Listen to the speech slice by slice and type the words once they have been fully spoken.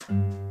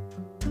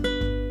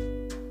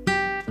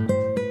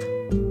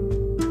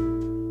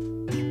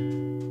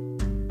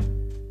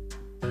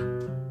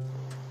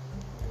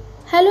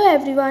Hello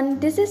everyone,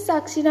 this is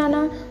Sakshi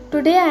Rana.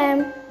 Today I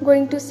am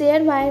going to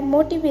share my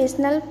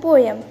motivational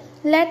poem.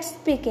 Let's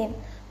begin.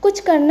 कुछ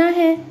करना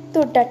है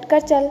तो डट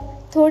कर चल,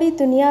 थोड़ी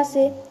दुनिया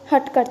से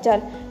हट कर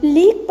चल।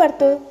 लीक पर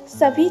तो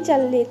सभी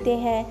चल लेते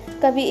हैं,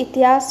 कभी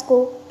इतिहास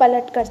को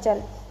पलट कर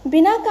चल।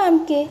 बिना काम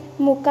के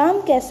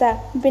मुकाम कैसा,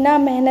 बिना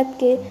मेहनत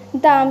के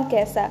दाम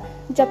कैसा।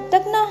 जब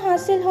तक ना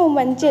हासिल हो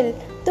मंजिल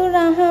तो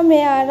राह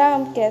में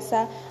आराम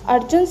कैसा।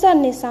 अर्जुन सा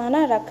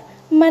निशाना रख,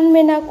 मन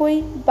में ना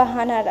कोई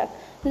बहाना रख।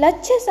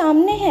 लक्ष्य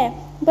सामने है,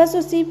 बस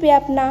उसी पे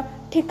अपना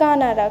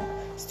ठिकाना रख।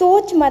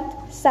 सोच मत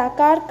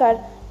साकार कर,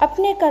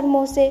 अपने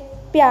कर्मों से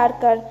प्यार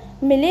कर।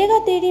 मिलेगा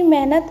तेरी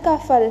मेहनत का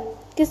फल,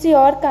 किसी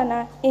और का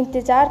ना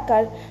इंतज़ार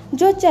कर।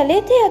 जो चले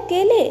थे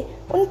अकेले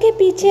उनके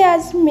पीछे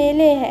आज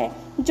मेले हैं,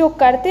 जो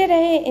करते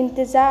रहे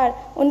इंतज़ार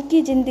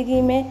उनकी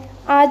ज़िंदगी में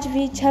आज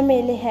भी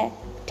झमेले हैं।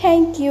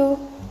 Thank you.